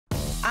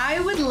I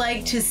would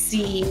like to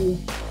see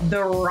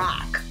The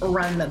Rock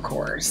run the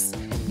course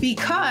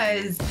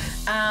because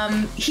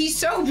he's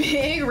so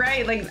big,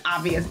 right? Like,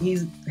 obvious,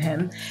 he's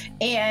him.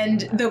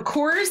 And the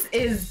course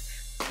is,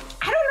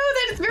 I don't know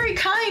that it's very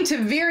kind to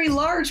very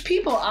large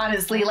people,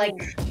 honestly. Like,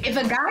 if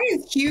a guy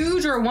is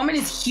huge or a woman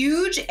is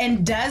huge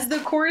and does the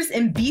course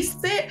and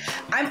beasts it,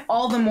 I'm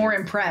all the more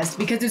impressed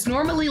because it's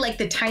normally like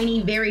the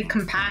tiny, very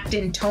compact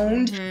and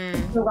toned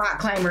the rock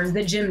climbers,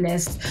 the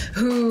gymnasts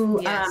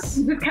who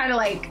just kind of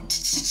like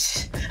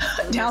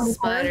down the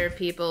spider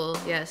people.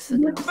 Yes.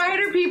 The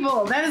spider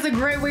people. That is a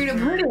great way to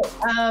put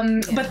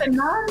it. But the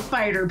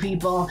non-spider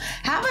people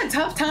have a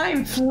tough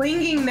time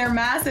flinging their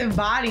massive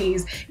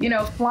bodies, you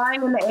know,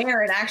 flying in the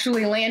air and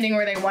actually landing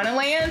where they want to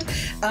land.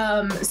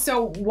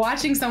 So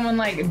watching someone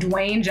like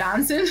Dwayne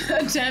Johnson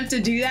attempt to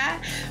do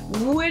that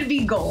would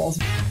be gold.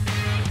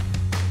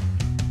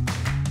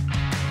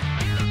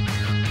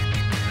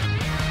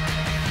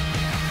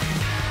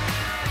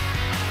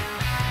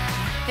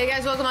 Hey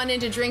guys, welcome on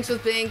into Drinks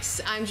with Binks.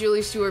 I'm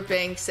Julie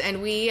Stewart-Binks,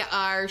 and we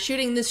are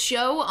shooting this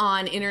show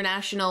on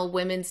International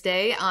Women's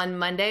Day on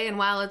Monday. And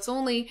while it's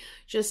only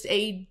just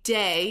a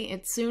day,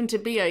 it's soon to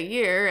be a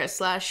year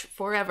 /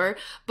 forever.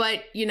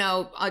 But, you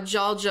know, all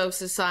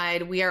jokes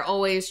aside, we are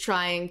always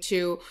trying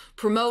to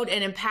promote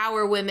and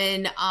empower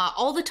women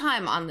all the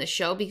time on this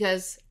show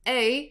because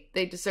A,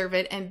 they deserve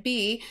it, and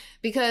B,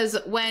 because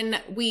when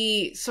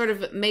we sort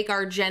of make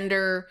our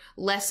gender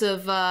less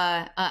of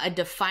a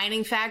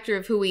defining factor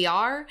of who we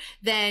are,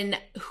 then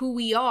who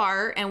we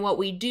are and what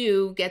we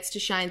do gets to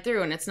shine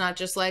through. And it's not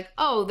just like,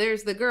 oh,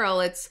 there's the girl.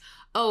 It's,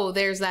 oh,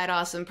 there's that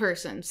awesome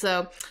person.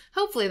 So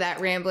hopefully that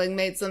rambling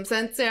made some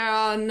sense here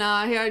on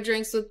Here at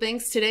Drinks with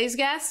Binks. Today's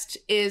guest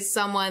is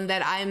someone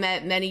that I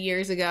met many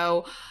years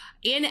ago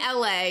in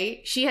LA.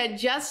 She had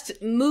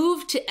just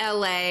moved to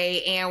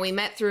LA and we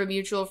met through a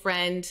mutual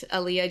friend,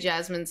 Aaliyah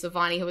Jasmine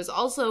Savani, who was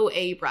also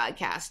a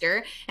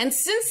broadcaster. And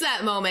since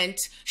that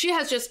moment, she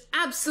has just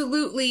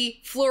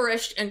absolutely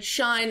flourished and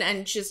shined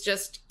and she's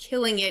just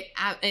killing it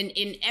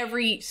in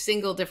every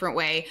single different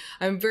way.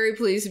 I'm very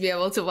pleased to be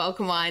able to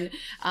welcome on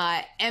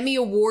Emmy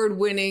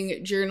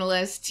Award-winning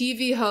journalist,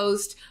 TV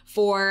host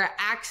for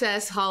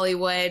Access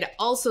Hollywood,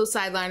 also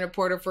sideline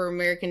reporter for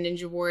American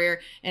Ninja Warrior,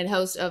 and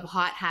host of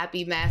Hot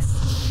Happy Mess,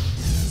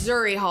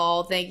 Zuri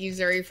Hall. Thank you,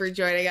 Zuri, for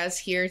joining us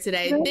here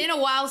today. It's been a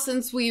while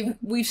since we've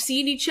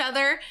seen each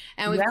other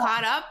and we've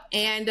caught up,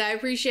 and I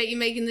appreciate you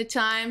making the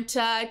time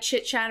to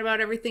chit-chat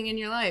about everything in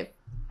your life.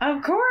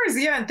 Of course,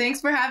 yeah.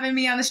 Thanks for having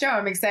me on the show.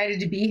 I'm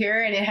excited to be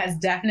here, and it has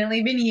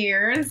definitely been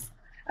years.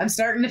 I'm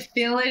starting to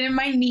feel it in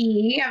my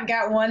knee. I've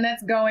got one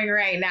that's going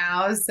right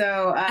now.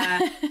 So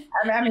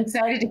I'm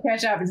excited to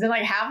catch up. It's been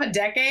like half a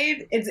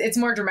decade. It's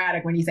more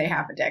dramatic when you say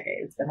half a decade.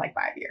 It's been like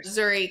 5 years.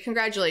 Zuri,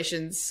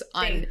 congratulations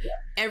on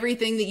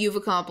everything that you've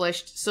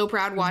accomplished. So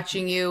proud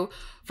watching you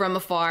from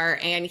afar.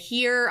 And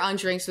here on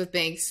Drinks with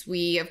Binks,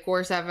 we, of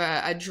course, have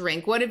a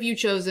drink. What have you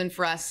chosen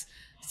for us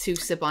to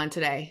sip on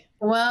today?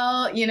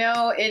 Well, you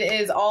know, it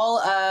is all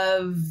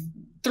of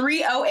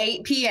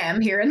 3:08 p.m.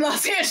 here in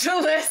Los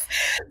Angeles.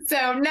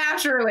 So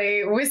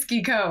naturally,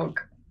 whiskey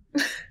Coke.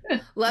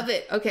 Love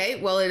it. Okay,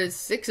 well, it is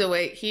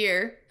 6:08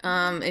 here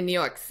in New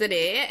York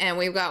City, and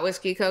we've got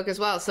whiskey Coke as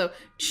well. So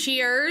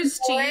cheers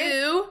to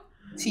you.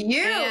 To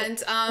you.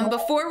 And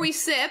before we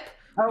sip,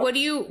 what do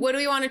you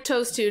want to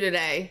toast to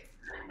today?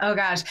 Oh,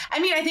 gosh.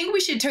 I mean, I think we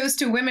should toast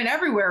to women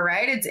everywhere,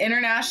 right? It's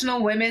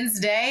International Women's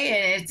Day,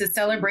 and it's a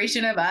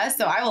celebration of us.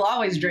 So I will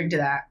always drink to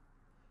that.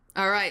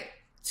 All right.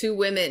 To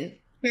women.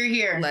 Here,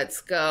 here.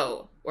 Let's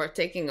go. We're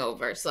taking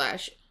over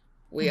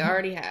 / we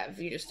already have.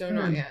 You just don't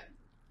know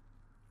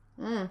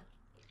yet.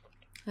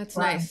 That's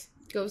nice.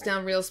 Goes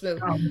down real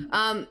smooth.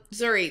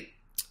 Zuri,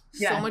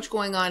 so much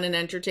going on in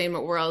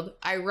entertainment world,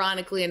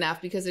 ironically enough,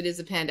 because it is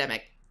a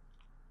pandemic.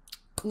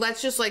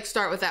 Let's just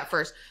start with that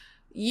first.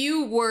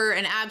 You were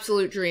an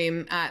absolute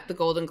dream at the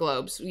Golden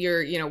Globes.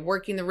 You're,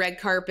 working the red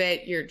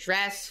carpet. Your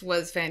dress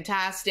was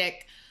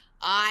fantastic.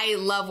 I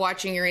love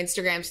watching your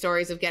Instagram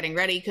stories of getting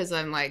ready because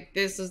I'm like,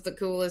 this is the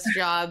coolest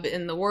job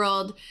in the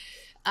world.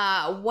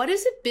 What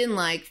has it been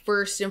like,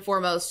 first and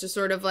foremost, to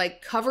sort of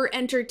cover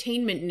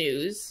entertainment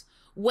news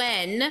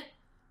when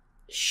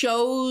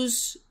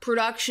shows,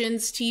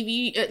 productions,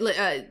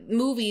 TV,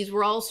 movies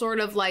were all sort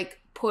of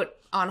put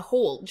on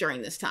hold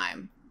during this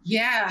time?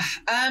 Yeah.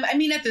 I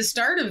mean, at the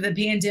start of the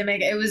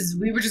pandemic,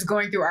 we were just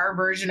going through our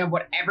version of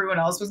what everyone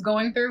else was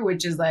going through,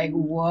 which is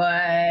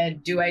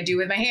what do I do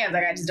with my hands?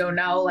 I just don't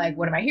know.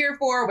 What am I here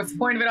for? What's the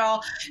point of it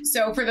all?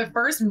 So for the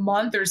first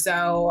month or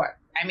so,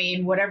 I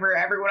mean, whatever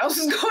everyone else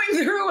was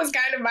going through was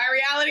kind of my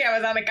reality. I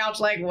was on the couch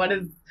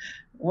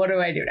what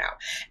do I do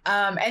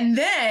now? And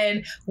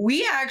then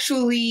we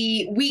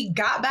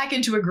got back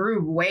into a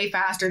groove way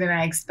faster than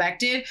I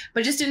expected,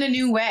 but just in a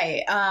new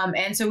way.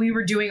 And so we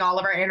were doing all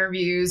of our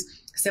interviews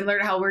similar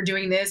to how we're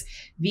doing this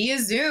via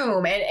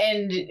Zoom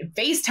and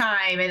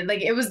FaceTime. And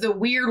it was the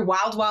weird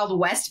Wild Wild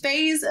West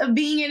phase of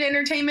being in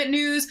entertainment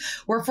news,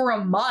 where for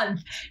a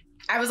month,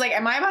 I was like,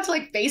 am I about to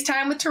like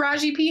FaceTime with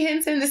Taraji P.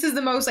 Henson? This is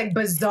the most like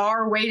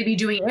bizarre way to be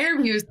doing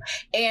interviews.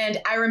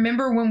 And I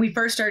remember when we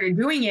first started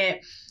doing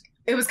it,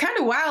 it was kind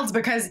of wild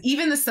because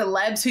even the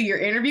celebs who you're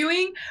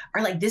interviewing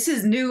are like, this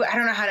is new. I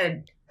don't know how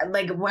to,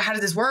 like, how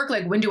does this work?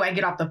 Like, when do I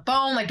get off the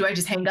phone? Like, do I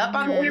just hang up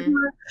on the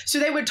interviewer? So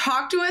they would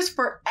talk to us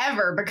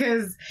forever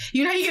because,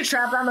 you know, you get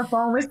trapped on the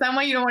phone with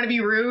someone, you don't want to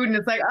be rude. And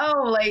it's like,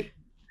 oh, like,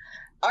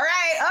 all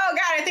right. Oh,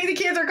 God, I think the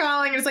kids are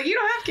calling. And it's like, you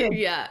don't have kids.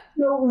 Yeah.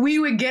 So we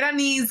would get on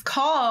these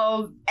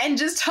calls and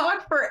just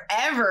talk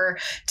forever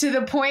to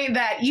the point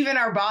that even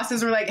our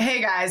bosses were like,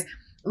 hey, guys,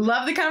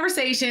 love the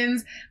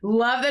conversations.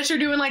 Love that you're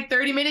doing like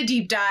 30-minute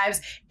deep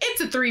dives.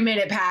 It's a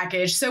 3-minute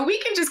package. So we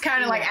can just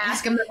kind of like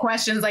ask them the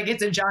questions like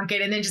it's a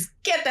junket and then just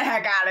get the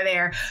heck out of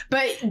there.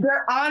 But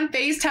they're on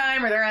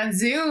FaceTime or they're on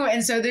Zoom.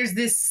 And so there's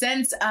this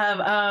sense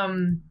of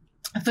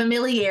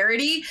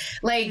familiarity.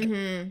 Like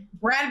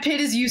Brad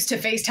Pitt is used to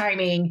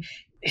FaceTiming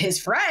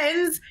his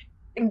friends,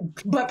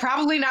 but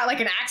probably not like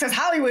an Access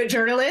Hollywood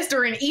journalist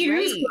or an E!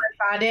 News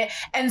correspondent.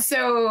 And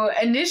so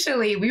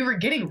initially we were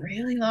getting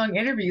really long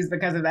interviews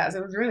because of that. So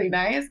it was really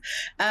nice.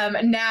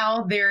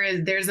 Now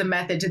there's a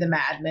method to the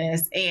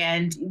madness,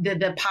 and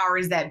the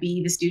powers that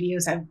be, the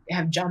studios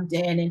have jumped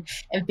in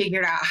and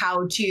figured out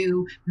how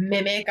to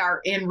mimic our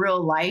in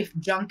real life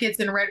junkets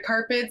and red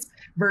carpets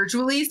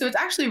virtually. So it's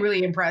actually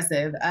really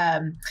impressive.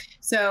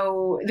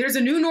 So there's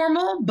a new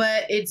normal,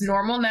 but it's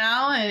normal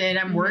now, and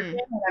I'm working,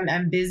 and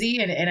I'm busy,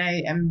 and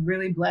I am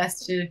really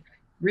blessed to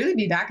really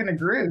be back in the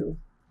groove.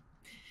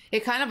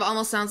 It kind of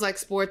almost sounds like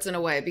sports in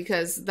a way,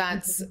 because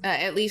that's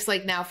at least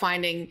like now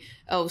finding,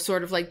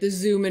 sort of like the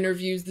Zoom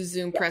interviews, the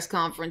Zoom press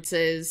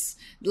conferences,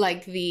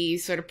 like the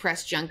sort of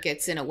press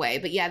junkets in a way.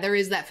 But yeah, there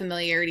is that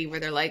familiarity where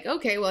they're like,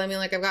 okay, well, I mean,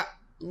 like I've got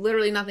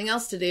literally nothing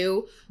else to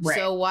do. Right.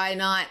 So why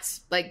not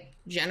like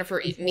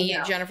Jennifer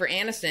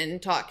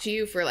Aniston talk to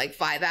you for like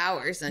 5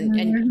 hours and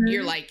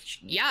you're like,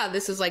 yeah,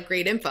 this is like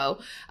great info.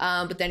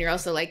 But then you're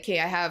also like, okay,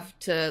 I have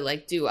to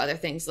like do other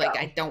things. Like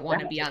I don't want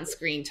to be on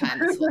screen time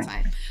this whole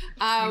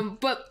time.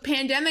 But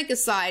pandemic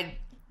aside,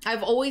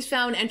 I've always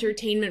found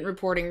entertainment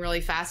reporting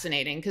really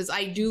fascinating because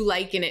I do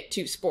liken it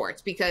to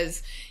sports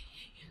because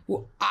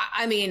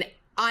I mean,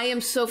 I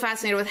am so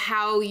fascinated with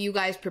how you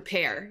guys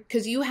prepare,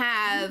 because you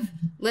have,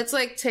 let's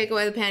like take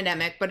away the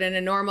pandemic, but in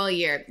a normal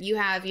year, you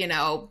have, you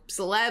know,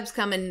 celebs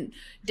coming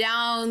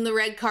down the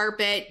red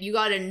carpet. You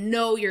got to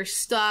know your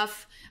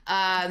stuff.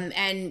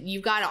 And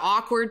you've got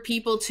awkward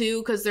people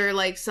too, because they're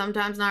like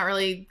sometimes not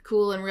really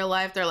cool in real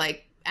life. They're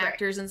like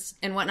actors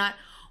and whatnot.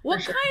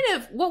 What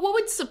kind of, what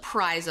would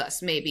surprise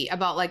us maybe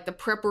about like the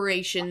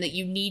preparation that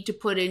you need to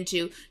put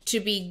into to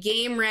be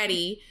game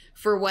ready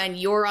for when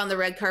you're on the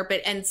red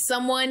carpet and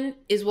someone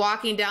is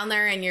walking down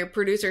there and your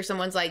producer,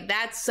 someone's like,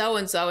 that's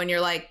so-and-so. And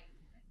you're like,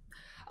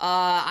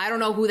 I don't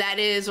know who that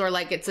is. Or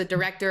like, it's a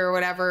director or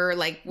whatever.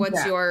 Like,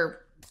 what's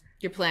your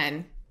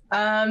plan?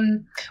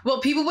 Well,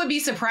 people would be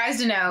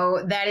surprised to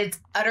know that it's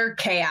utter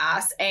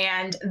chaos,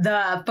 and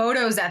the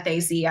photos that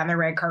they see on the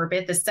red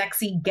carpet, the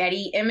sexy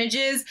Getty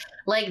images,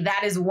 like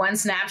that is one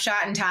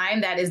snapshot in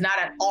time that is not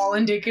at all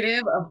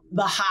indicative of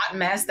the hot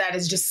mess that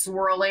is just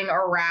swirling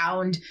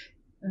around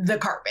the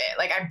carpet.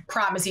 Like, I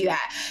promise you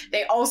that.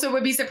 They also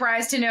would be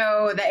surprised to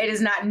know that it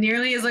is not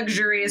nearly as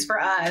luxurious for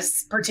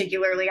us,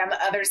 particularly on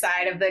the other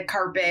side of the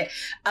carpet,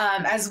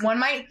 as one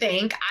might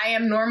think. I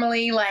am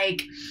normally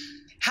like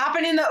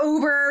hopping in the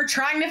Uber,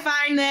 trying to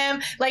find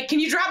them. Like, can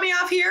you drop me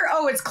off here?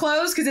 Oh, it's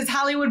closed because it's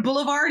Hollywood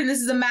Boulevard and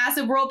this is a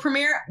massive world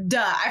premiere.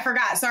 Duh, I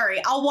forgot.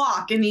 Sorry. I'll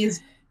walk in these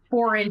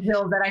 4-inch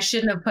heels that I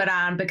shouldn't have put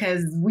on,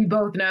 because we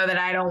both know that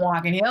I don't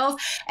walk in heels.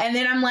 And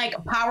then I'm like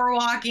power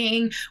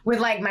walking with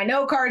like my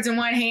note cards in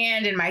one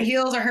hand and my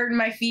heels are hurting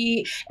my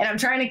feet. And I'm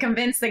trying to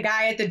convince the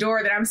guy at the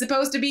door that I'm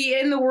supposed to be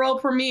in the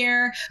world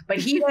premiere, but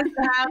he doesn't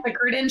have the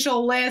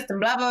credential list and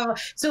blah, blah, blah.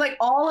 So like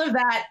all of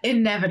that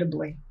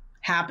inevitably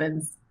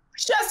happens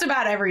just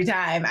about every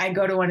time I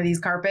go to one of these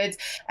carpets.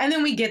 And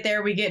then we get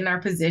there, we get in our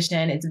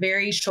position. It's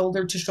very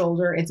shoulder to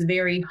shoulder. It's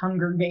very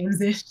Hunger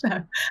Games-ish.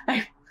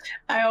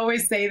 I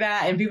always say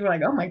that, and people are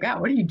like, oh my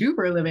God, what do you do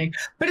for a living?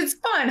 But it's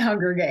fun,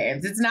 Hunger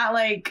Games. It's not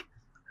like,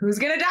 who's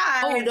going to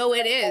die? Oh, no,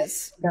 it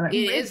is. It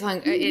is.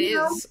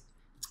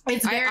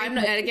 It's very, and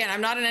again,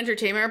 I'm not an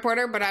entertainment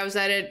reporter, but I was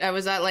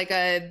at like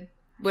a,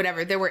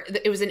 whatever,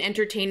 it was an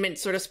entertainment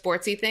sort of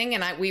sportsy thing,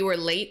 and we were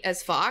late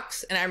as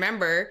Fox, and I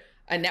remember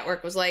a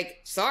network was like,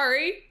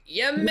 sorry,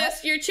 you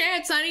missed your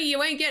chance, honey.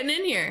 You ain't getting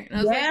in here. And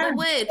I was like, well,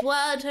 wait,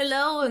 what?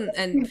 Hello?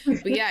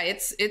 But yeah,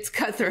 it's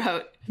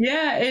cutthroat.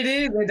 Yeah, it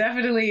is. It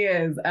definitely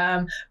is.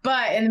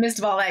 But in the midst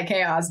of all that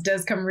chaos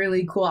does come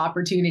really cool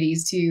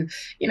opportunities to,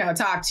 you know,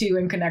 talk to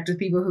and connect with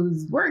people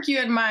whose work you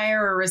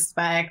admire or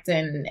respect.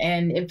 And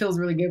it feels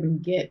really good when you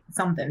get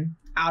something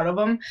out of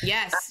them.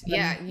 Yes.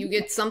 Yeah. You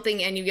get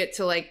something, and you get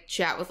to like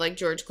chat with like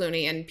George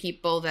Clooney and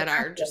people that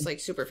are just like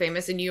super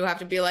famous, and you have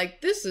to be like,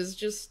 this is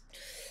just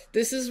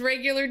This is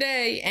regular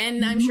day.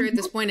 And I'm sure at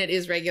this point it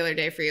is regular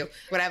day for you.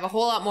 But I have a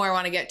whole lot more I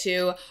want to get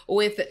to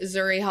with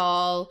Zuri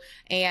Hall.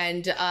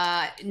 And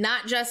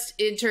not just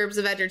in terms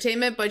of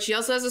entertainment, but she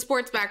also has a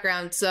sports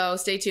background. So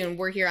stay tuned.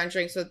 We're here on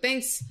Drinks with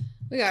Binks.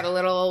 We got a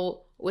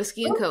little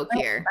whiskey and Coke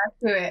here.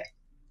 Let's do it.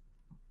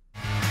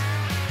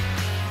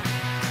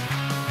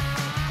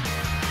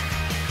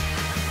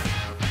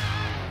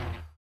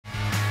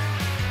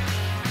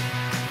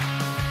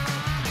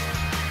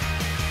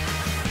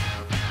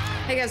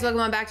 Hey guys,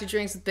 welcome on back to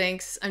Drinks with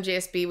Binks. I'm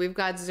JSB. We've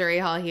got Zuri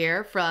Hall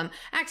here from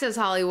Access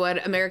Hollywood,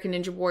 American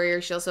Ninja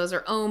Warrior. She also has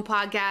her own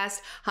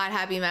podcast, Hot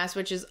Happy Mess,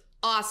 which is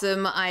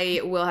awesome,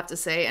 I will have to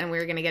say, and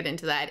we're going to get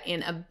into that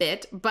in a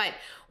bit. But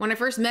when I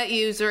first met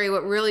you, Zuri,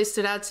 what really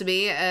stood out to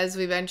me, as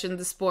we mentioned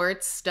the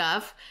sports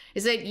stuff,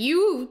 is that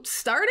you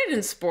started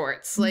in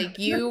sports. Like,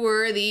 you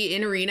were the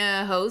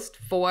in-arena host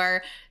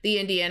for the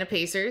Indiana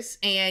Pacers,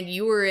 and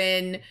you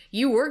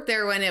worked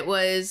there when it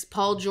was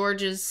Paul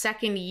George's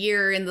second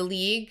year in the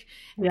league,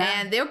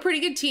 and they were a pretty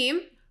good team.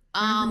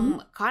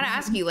 Gotta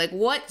ask you, like,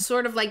 what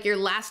sort of like your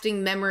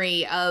lasting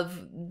memory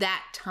of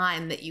that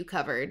time that you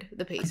covered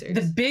the Pacers?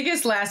 The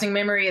biggest lasting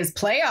memory is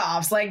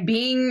playoffs, like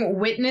being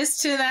witness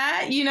to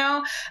that, you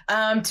know,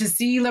 to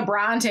see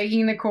LeBron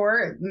taking the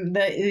court,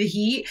 the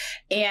Heat,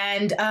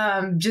 and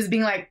just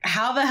being like,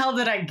 how the hell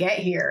did I get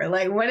here?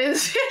 Like, what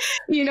is,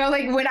 you know,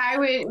 like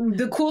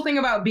the cool thing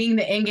about being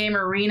the in-game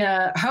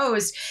arena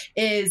host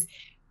is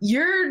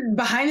you're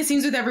behind the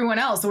scenes with everyone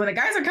else. So when the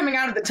guys are coming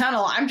out of the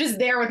tunnel, I'm just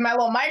there with my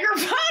little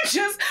microphone,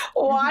 just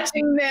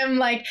watching them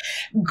like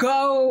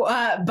go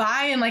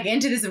by and like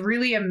into this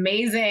really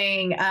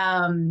amazing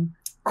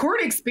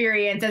court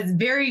experience that's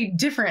very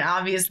different,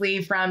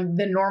 obviously, from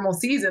the normal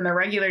season, the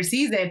regular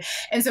season.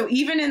 And so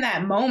even in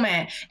that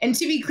moment, and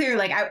to be clear,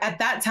 like at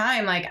that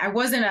time, like I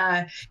wasn't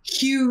a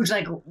huge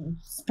like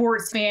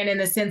sports fan in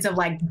the sense of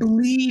like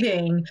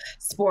bleeding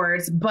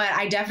sports, but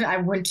I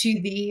went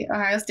to the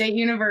Ohio State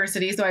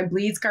University, so I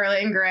bleed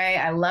scarlet and gray.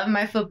 I love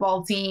my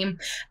football team.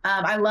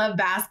 I love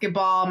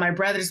basketball. My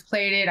brothers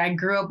played it. I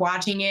grew up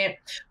watching it.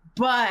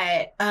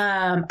 But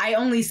I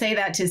only say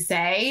that to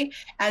say,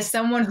 as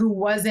someone who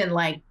wasn't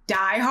like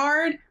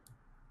diehard,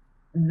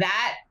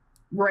 that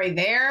right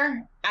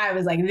there, I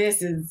was like,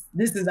 this is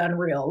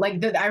unreal.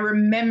 Like I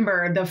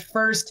remember the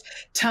first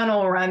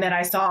tunnel run that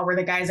I saw where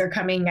the guys are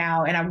coming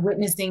out and I'm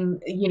witnessing,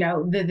 you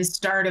know, the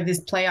start of this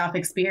playoff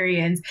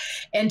experience,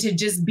 and to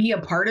just be a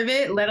part of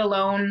it, let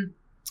alone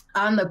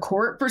on the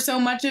court for so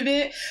much of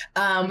it,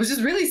 was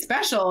just really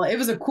special. It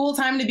was a cool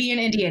time to be in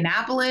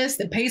Indianapolis.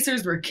 The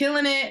Pacers were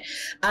killing it.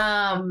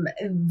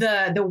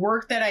 The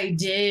work that I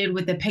did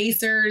with the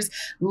Pacers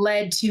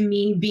led to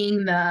me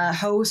being the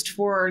host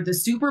for the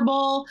Super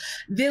Bowl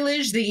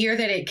Village the year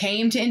that it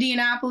came to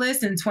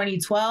Indianapolis in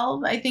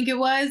 2012, I think it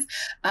was.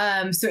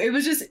 So it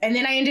was just, and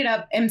then I ended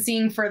up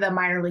emceeing for the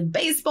minor league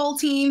baseball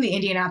team, the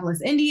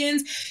Indianapolis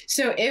Indians.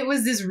 So it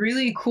was this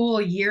really cool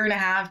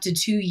 1.5 to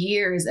 2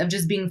 years of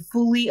just being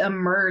fully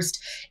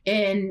immersed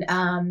in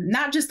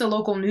not just the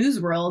local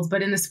news worlds,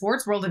 but in the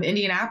sports world of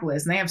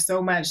Indianapolis. And they have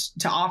so much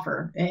to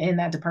offer in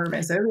that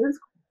department. So it was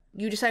cool.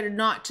 You decided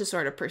not to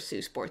sort of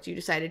pursue sports. You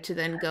decided to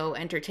then go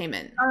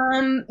entertainment.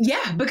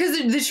 Yeah, because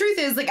the truth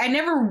is, like, I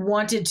never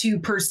wanted to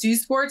pursue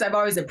sports. I've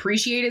always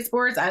appreciated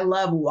sports. I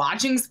love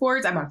watching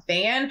sports. I'm a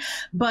fan,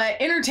 but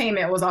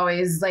entertainment was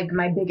always like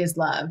my biggest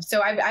love.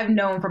 So I've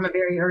known from a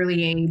very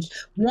early age,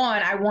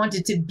 one, I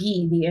wanted to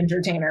be the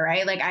entertainer,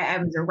 right? Like I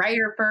was a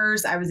writer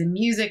first. I was in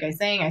music. I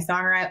sang,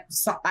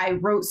 I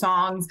wrote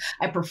songs,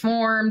 I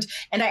performed,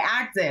 and I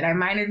acted. I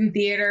minored in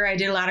theater. I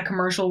did a lot of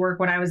commercial work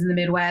when I was in the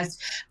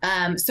Midwest.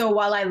 So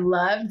while I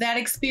loved that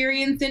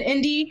experience in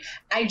Indy,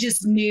 I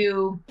just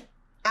knew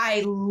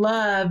I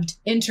loved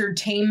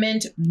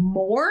entertainment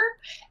more.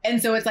 And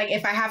so it's like,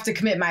 if I have to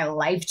commit my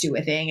life to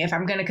a thing, if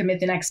I'm going to commit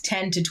the next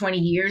 10 to 20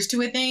 years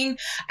to a thing,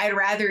 I'd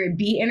rather it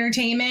be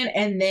entertainment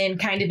and then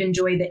kind of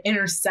enjoy the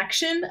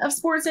intersection of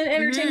sports and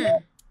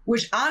entertainment.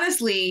 Which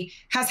honestly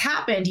has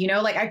happened, you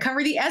know, like I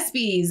cover the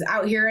ESPYs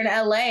out here in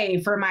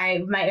LA for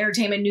my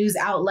entertainment news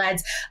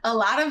outlets. A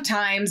lot of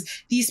times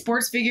these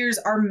sports figures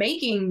are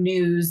making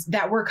news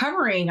that we're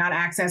covering on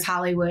Access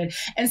Hollywood.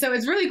 And so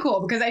it's really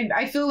cool because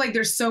I feel like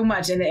there's so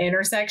much in the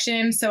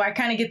intersection. So I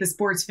kind of get the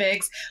sports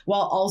fix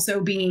while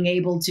also being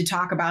able to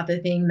talk about the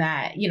thing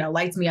that, you know,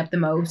 lights me up the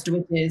most,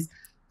 which is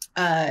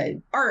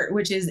art,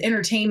 which is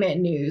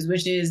entertainment news,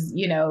 which is,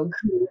 you know,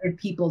 creative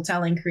people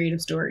telling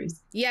creative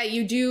stories. Yeah,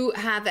 you do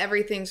have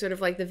everything sort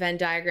of like the Venn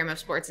diagram of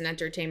sports and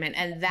entertainment,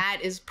 and that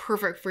is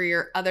perfect for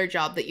your other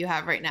job that you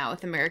have right now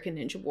with American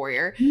Ninja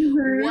Warrior.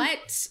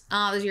 What,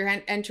 as you're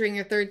entering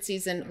your third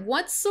season,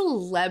 what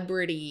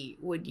celebrity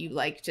would you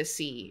like to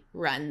see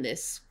run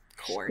this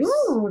course?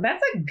 Ooh,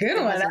 that's a good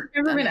one. I've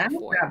never been asked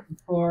that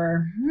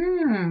before.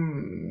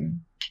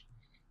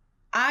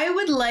 I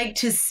would like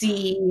to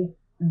see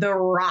The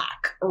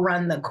Rock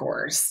run the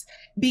course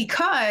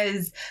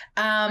because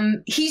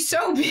he's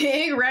so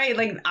big, right?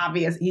 Like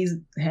obvious, he's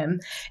him.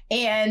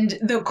 And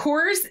the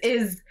course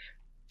is,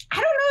 I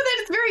don't know that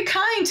it's very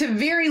kind to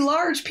very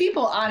large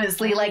people,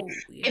 honestly. Like,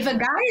 if a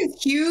guy is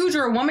huge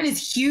or a woman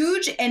is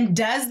huge and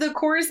does the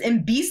course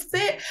and beasts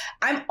it,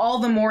 I'm all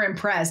the more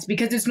impressed,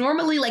 because it's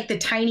normally like the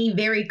tiny,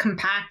 very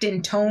compact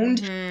and toned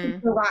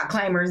the rock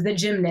climbers, the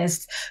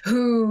gymnasts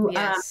who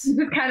just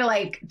kind of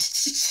like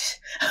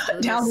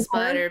down the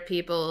spider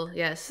people.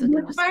 Yes.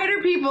 The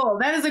spider people.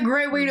 That is a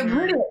great way to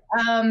put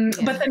it.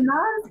 But the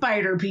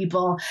non-spider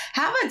people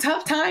have a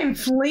tough time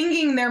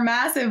flinging their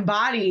massive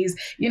bodies,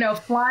 you know,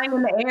 flying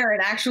in the air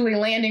and actually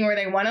landing where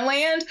they want to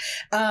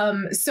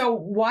land. So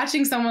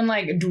watching someone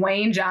like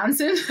Dwayne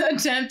Johnson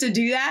attempt to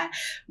do that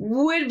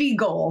would be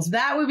gold.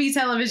 That would be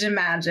television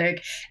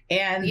magic.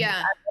 And I'd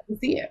love to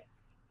see it.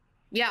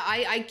 Yeah,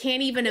 I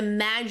can't even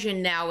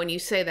imagine now when you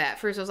say that.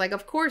 First, I was like,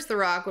 of course The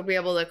Rock would be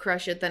able to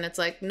crush it. Then it's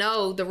like,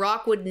 no, The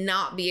Rock would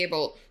not be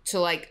able to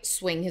like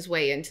swing his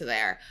way into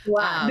there.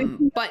 Wow.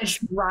 But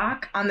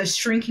Rock on the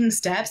shrinking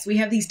steps, we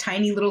have these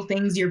tiny little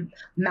things your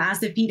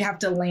massive feet have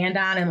to land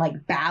on and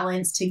like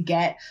balance to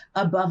get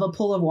above a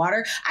pool of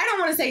water. I don't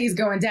want to say he's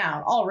going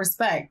down. All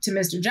respect to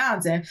Mr.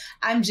 Johnson.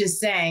 I'm just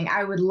saying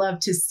I would love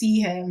to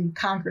see him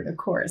conquer the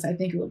course. I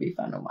think it would be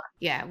fun to watch.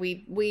 Yeah,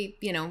 we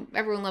you know,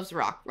 everyone loves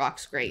Rock.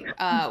 Rock's great.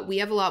 We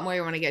have a lot more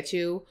we want to get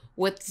to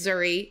with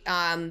Zuri.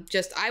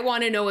 I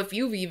want to know if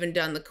you've even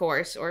done the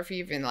course, or if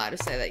you're even allowed to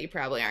say that. You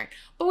probably aren't.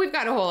 But we've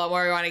got a whole lot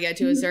more we want to get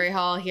to with Zuri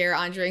Hall here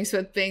on Drinks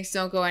with Binks.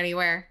 Don't go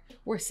anywhere.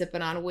 We're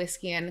sipping on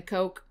whiskey and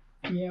Coke.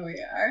 Yeah,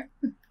 we are.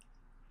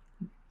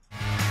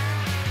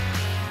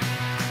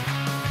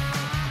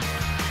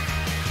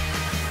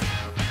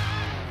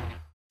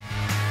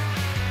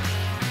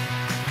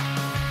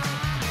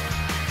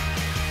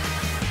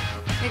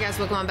 Hey guys,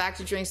 welcome back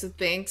to Drinks with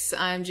Binks.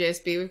 I'm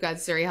JSB. We've got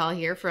Zuri Hall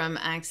here from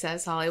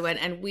Access Hollywood,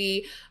 and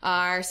we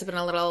are sipping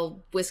a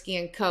little whiskey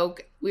and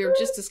Coke. We were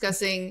just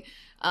discussing,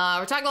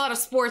 we're talking a lot of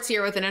sports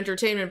here with an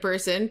entertainment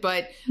person,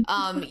 but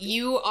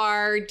you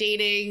are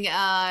dating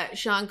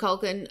Sean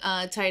Culkin,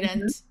 tight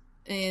end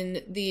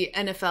in the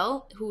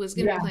NFL, who is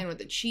going to be playing with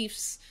the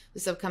Chiefs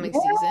this upcoming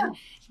season.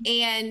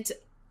 And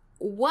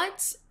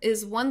what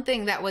is one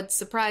thing that would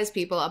surprise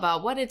people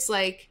about what it's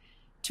like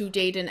to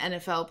date an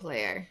NFL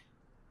player?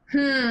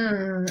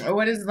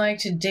 What is it like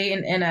to date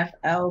an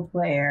NFL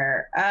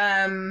player?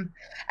 I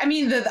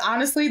mean,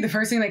 honestly, the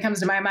first thing that comes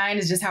to my mind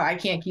is just how I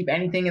can't keep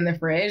anything in the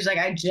fridge. Like,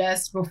 I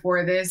just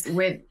before this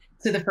went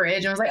to the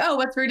fridge and was like, oh,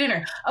 what's for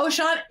dinner? Oh,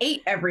 Sean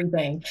ate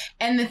everything.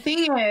 And the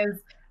thing is,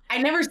 I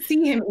never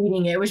see him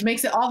eating it, which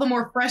makes it all the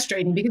more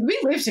frustrating because we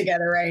live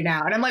together right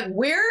now. And I'm like,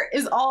 where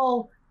is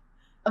all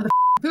of the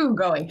food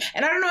going?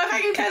 And I don't know if I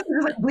can cuss or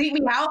just like bleep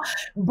me out,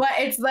 but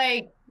it's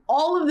like,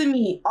 all of the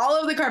meat,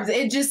 all of the carbs.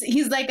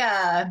 He's like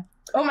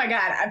oh my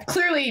God,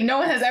 clearly no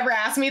one has ever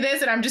asked me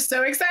this, and I'm just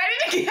so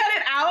excited to get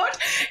it out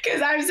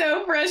because I'm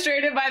so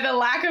frustrated by the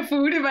lack of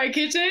food in my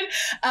kitchen.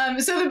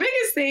 So the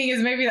biggest thing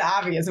is maybe the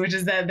obvious, which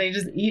is that they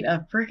just eat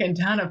a freaking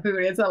ton of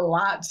food. It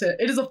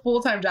is a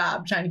full-time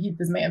job trying to keep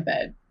this man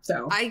fed.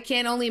 So I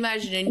can only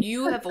imagine. And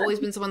you have always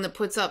been someone that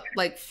puts up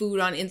like food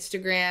on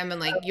Instagram,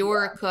 and like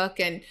you're a cook,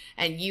 and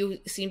you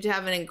seem to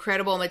have an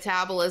incredible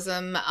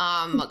metabolism.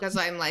 Because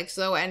I'm like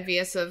so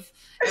envious of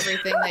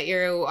everything that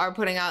you are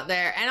putting out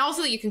there, and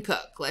also that you can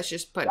cook. Let's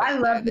just put. I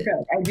love to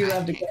cook. I do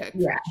love to cook.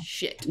 Yeah.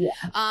 Shit. Yeah.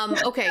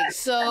 Okay.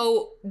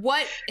 So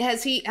what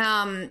has he?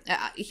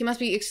 He must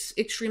be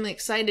extremely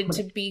excited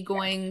to be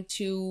going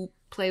to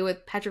play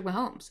with Patrick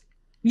Mahomes.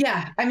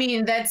 Yeah, I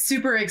mean, that's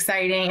super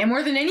exciting. And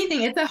more than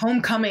anything, it's a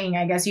homecoming,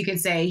 I guess you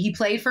could say. He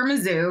played for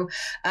Mizzou,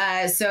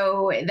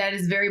 so that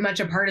is very much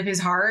a part of his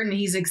heart, and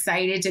he's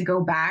excited to go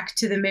back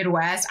to the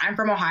Midwest. I'm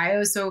from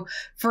Ohio, so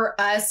for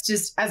us,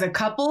 just as a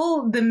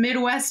couple, the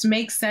Midwest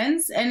makes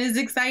sense and is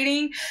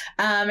exciting.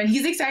 And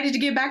he's excited to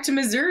get back to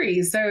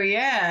Missouri. So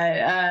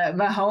yeah,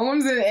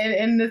 Mahomes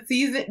in the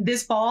season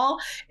this fall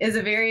is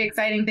a very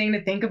exciting thing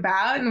to think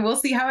about, and we'll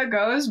see how it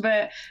goes,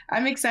 but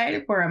I'm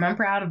excited for him. I'm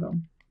proud of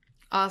him.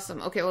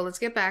 Awesome. Okay, well, let's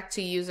get back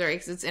to you, Zuri,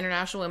 because it's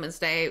International Women's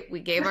Day. We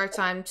gave our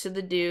time to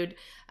the dude.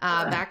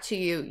 Back to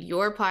you.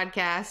 Your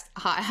podcast,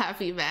 Hot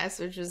Happy Mess,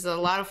 which is a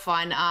lot of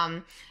fun.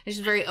 It's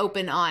just very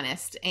open,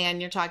 honest.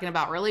 And you're talking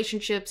about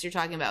relationships. You're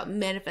talking about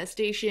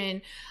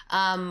manifestation.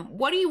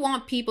 What do you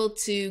want people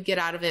to get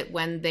out of it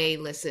when they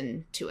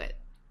listen to it?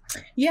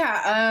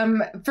 Yeah,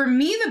 for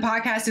me, the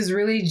podcast is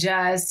really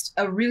just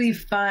a really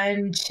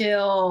fun,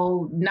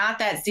 chill, not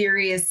that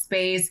serious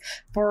space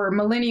for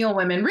millennial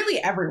women,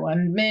 really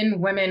everyone, men,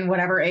 women,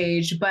 whatever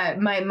age. But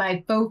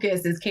my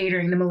focus is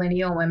catering to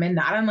millennial women,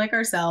 not unlike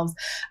ourselves,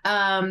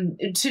 to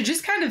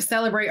just kind of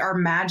celebrate our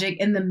magic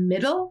in the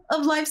middle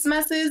of life's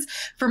messes.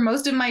 For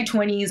most of my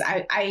 20s,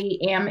 I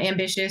am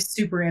ambitious,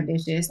 super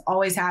ambitious,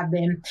 always have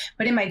been.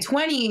 But in my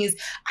 20s,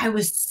 I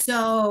was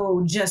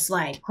so just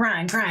like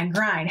grind,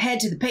 head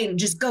to the pavement,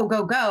 just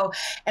go.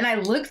 And I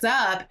looked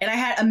up and I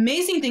had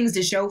amazing things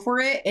to show for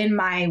it in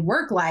my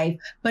work life,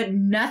 but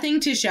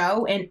nothing to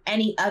show in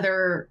any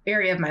other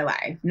area of my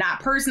life. Not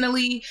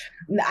personally.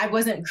 I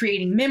wasn't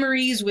creating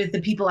memories with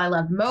the people I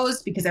loved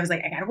most because I was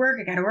like, I gotta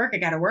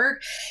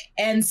work.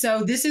 And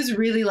so this is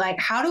really like,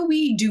 how do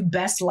we do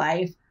best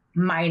life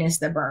minus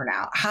the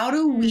burnout? How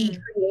do we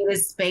create a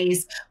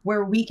space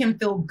where we can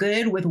feel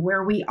good with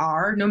where we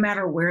are, no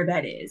matter where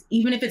that is,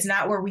 even if it's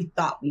not where we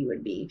thought we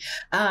would be?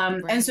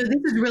 And so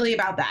this is really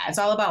about that. It's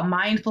all about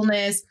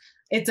mindfulness.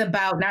 It's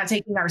about not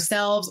taking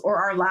ourselves or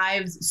our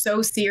lives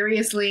so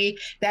seriously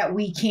that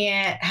we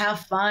can't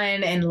have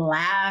fun and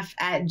laugh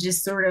at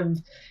just sort of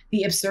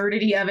the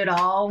absurdity of it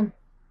all,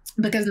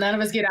 because none of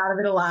us get out of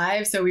it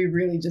alive. So we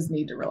really just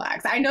need to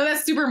relax. I know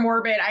that's super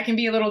morbid. I can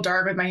be a little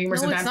dark with my humor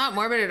sometimes. It's not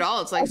morbid at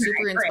all. It's like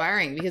super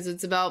inspiring because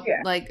it's about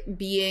like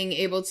being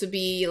able to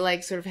be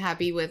like sort of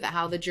happy with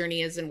how the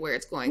journey is and where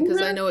it's going. Because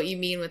I know what you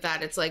mean with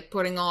that. It's like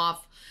putting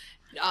off,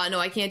 no,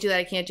 I can't do that.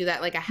 I can't do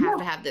that. Like I have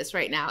to have this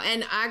right now.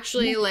 And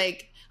actually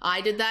like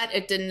I did that.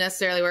 It didn't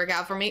necessarily work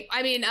out for me.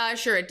 I mean,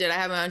 sure it did. I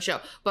have my own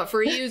show. But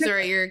for you,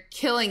 Zuri, you're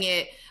killing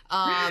it.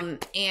 And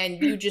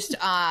you just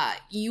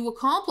you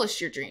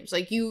accomplished your dreams.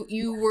 Like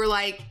you were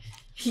like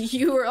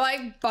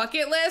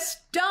bucket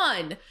list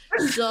done.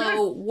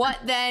 So what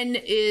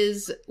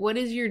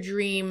is your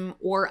dream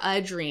or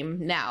a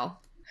dream now?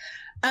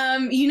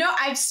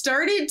 I've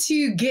started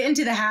to get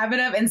into the habit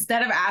of,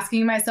 instead of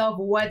asking myself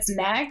what's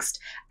next,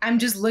 I'm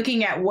just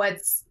looking at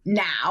what's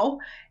now.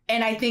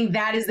 And I think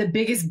that is the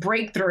biggest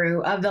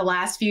breakthrough of the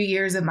last few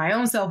years of my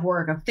own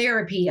self-work, of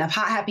therapy, of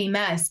Hot Happy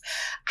Mess.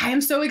 I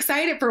am so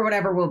excited for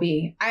whatever will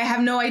be. I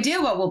have no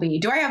idea what will be.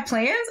 Do I have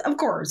plans? Of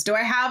course. Do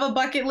I have a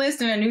bucket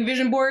list and a new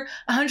vision board?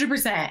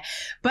 100%.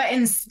 But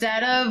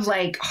instead of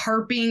like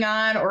harping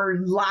on or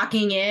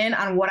locking in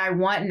on what I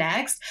want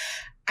next,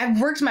 I've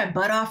worked my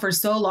butt off for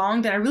so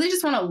long that I really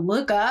just want to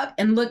look up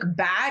and look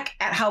back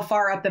at how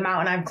far up the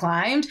mountain I've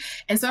climbed.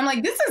 And so I'm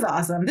like, this is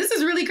awesome. This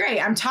is really great.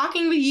 I'm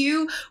talking with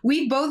you.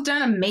 We've both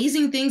done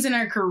amazing things in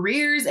our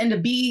careers, and to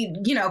be,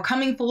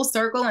 coming full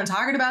circle and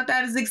talking about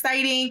that is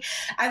exciting.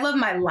 I love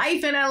my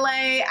life in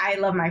LA. I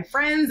love my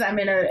friends. I'm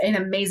in an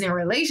amazing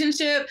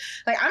relationship.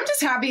 Like, I'm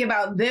just happy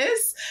about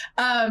this.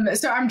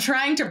 So I'm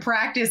trying to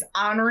practice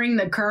honoring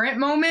the current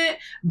moment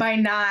by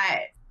not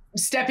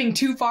stepping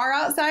too far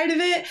outside of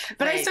it.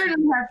 But I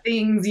certainly have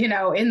things,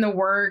 in the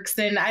works,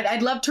 and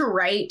I'd love to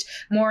write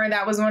more.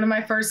 That was one of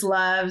my first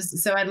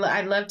loves. So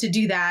I'd love to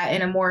do that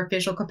in a more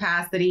official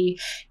capacity,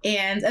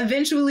 and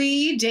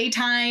eventually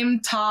daytime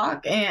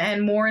talk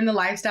and more in the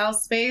lifestyle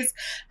space.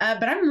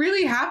 But I'm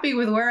really happy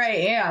with where I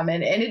am.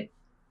 And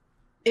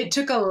it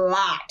took a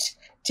lot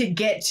to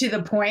get to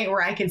the point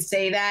where I could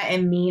say that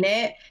and mean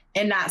it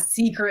and not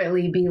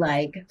secretly be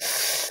like,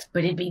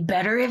 but it'd be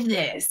better if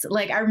this.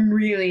 Like, I'm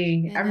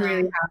really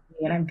happy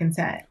and I'm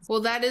content.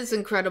 Well, that is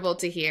incredible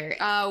to hear.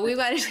 We've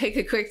got to take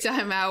a quick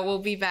time out. We'll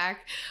be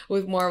back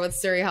with more with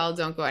Zuri Hall.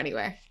 Don't go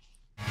anywhere.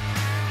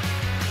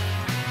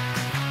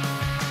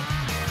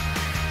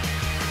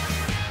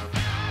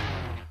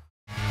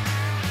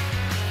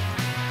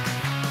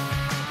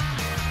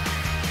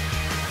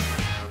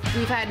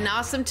 We've had an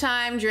awesome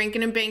time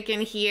drinking and banking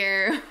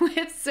here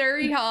with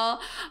Zuri Hall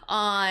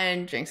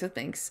on Drinks with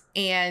Binks.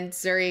 And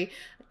Zuri,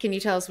 can you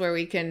tell us where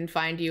we can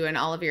find you and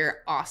all of your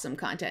awesome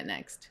content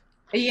next?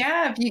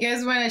 Yeah, if you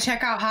guys want to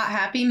check out Hot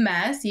Happy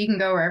Mess, you can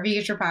go wherever you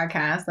get your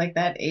podcast, like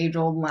that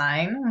age-old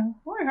line,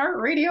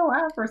 iHeartRadio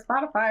app or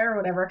Spotify or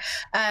whatever.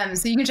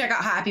 So you can check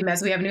out Hot Happy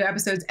Mess. We have new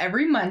episodes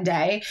every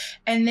Monday.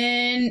 And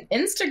then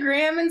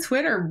Instagram and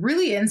Twitter,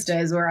 really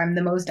Insta is where I'm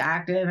the most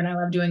active, and I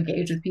love to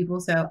engage with people.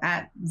 So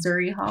at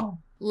Zuri Hall.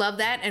 Love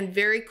that. And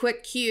very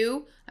quick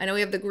cue. I know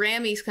we have the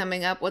Grammys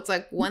coming up. What's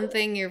like one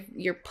thing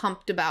you're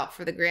pumped about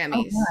for the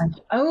Grammys?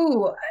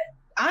 Oh,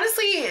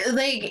 honestly,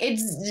 like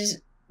it's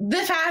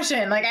the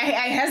fashion. Like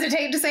I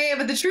hesitate to say it,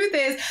 but the truth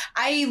is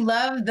I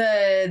love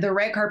the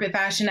red carpet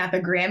fashion at the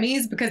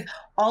Grammys, because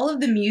all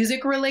of the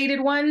music related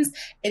ones,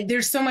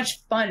 there's so much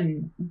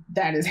fun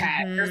that is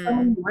had. There's so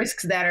many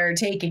risks that are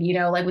taken,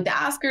 like with the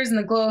Oscars and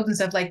the Globes and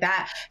stuff like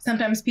that.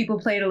 Sometimes people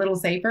play it a little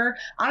safer.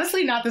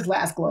 Honestly, not this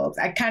last Globes.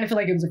 I kind of feel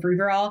like it was a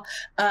free-for-all.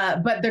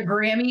 But the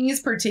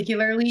Grammys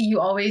particularly, you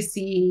always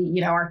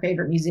see, our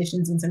favorite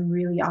musicians in some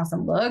really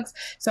awesome looks.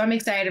 So I'm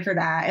excited for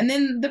that. And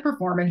then the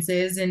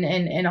performances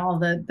and all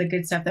the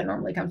good stuff that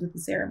normally comes with the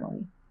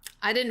ceremony.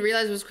 I didn't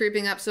realize it was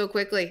creeping up so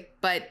quickly,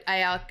 but I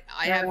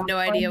have no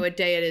idea what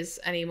day it is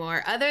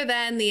anymore, other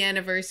than the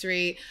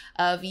anniversary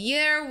of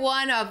year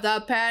 1 of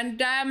the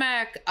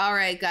pandemic. All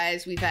right,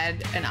 guys, we've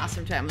had an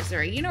awesome time with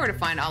Zuri. You know where to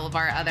find all of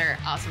our other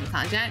awesome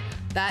content.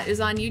 That is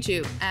on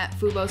YouTube at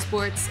Fubo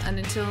Sports. And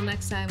until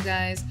next time,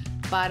 guys,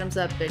 bottoms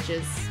up,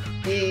 bitches.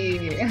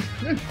 Hey.